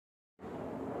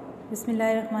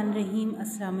Bismillahirrahmanirrahim.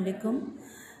 Assalamu alaikum.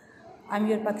 I'm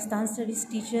your Pakistan studies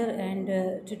teacher, and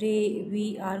today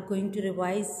we are going to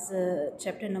revise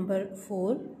chapter number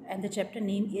 4, and the chapter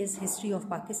name is History of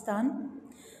Pakistan.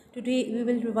 Today we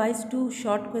will revise two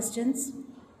short questions.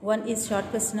 One is short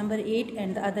question number 8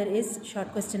 and the other is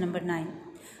short question number 9.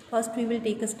 First we will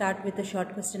take a start with the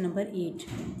short question number 8.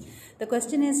 The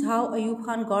question is how Ayub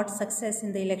Khan got success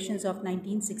in the elections of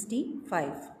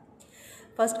 1965.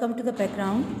 First come to the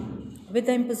background. With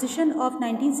the imposition of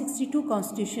 1962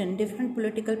 constitution, different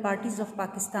political parties of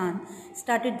Pakistan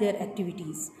started their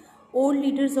activities. Old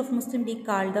leaders of Muslim League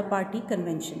called the party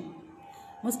convention.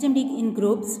 Muslim League in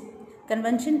groups.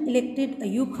 Convention elected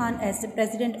Ayub Khan as the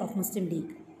president of Muslim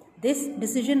League. This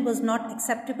decision was not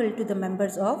acceptable to the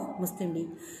members of Muslim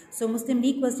League. So Muslim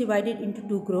League was divided into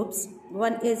two groups.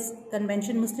 One is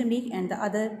Convention Muslim League and the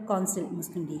other Council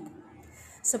Muslim League.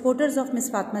 Supporters of Miss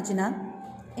Fatma Jinnah.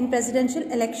 In presidential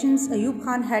elections, Ayub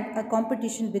Khan had a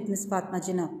competition with Miss Fatma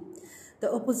Jinnah.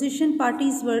 The opposition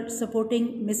parties were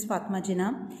supporting Miss Fatma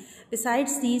Jinnah.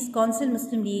 Besides these, Council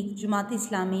Muslim League,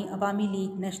 Jamaat-e-Islami, Awami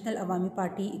League, National Awami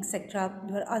Party, etc.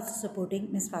 were also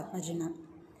supporting Miss Fatma Jinnah.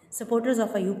 Supporters of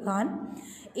Ayub Khan.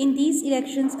 In these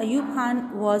elections, Ayub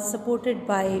Khan was supported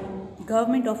by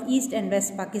government of East and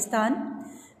West Pakistan,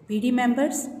 BD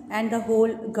members and the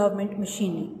whole government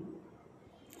machinery.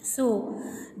 So,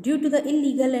 due to the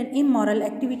illegal and immoral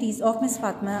activities of Miss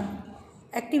Fatma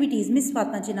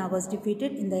Jinnah was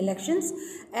defeated in the elections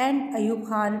and Ayub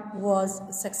Khan was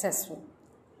successful.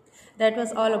 That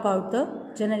was all about the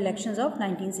general elections of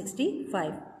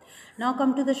 1965. Now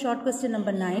come to the short question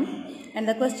number 9, and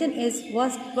the question is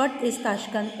what is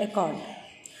Tashkent Accord?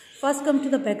 First come to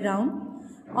the background.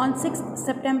 On 6th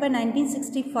September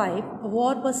 1965, a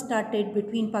war was started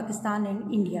between Pakistan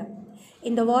and India.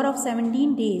 In the war of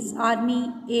 17 days,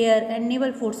 army, air and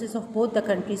naval forces of both the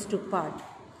countries took part.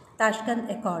 Tashkent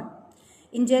Accord.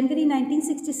 In January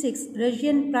 1966,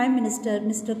 Russian Prime Minister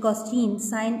Mr. Kostin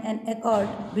signed an accord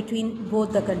between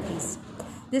both the countries.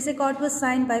 This accord was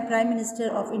signed by Prime Minister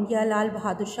of India Lal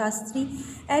Bahadur Shastri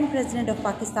and President of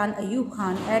Pakistan Ayub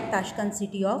Khan at Tashkent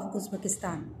city of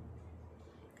Uzbekistan.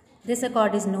 This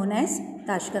accord is known as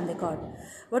Tashkent Accord.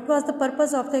 What was the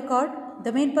purpose of the accord?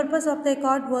 The main purpose of the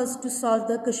accord was to solve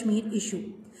the Kashmir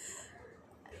issue.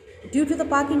 Due to the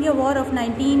Pak-India War of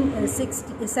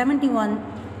 1971,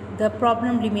 the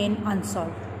problem remained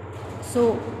unsolved.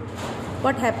 So,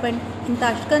 what happened in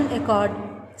Tashkent Accord?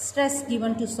 Stress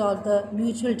given to solve the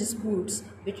mutual disputes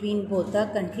between both the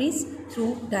countries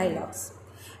through dialogues.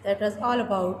 That was all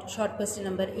about short question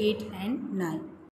number 8 and 9.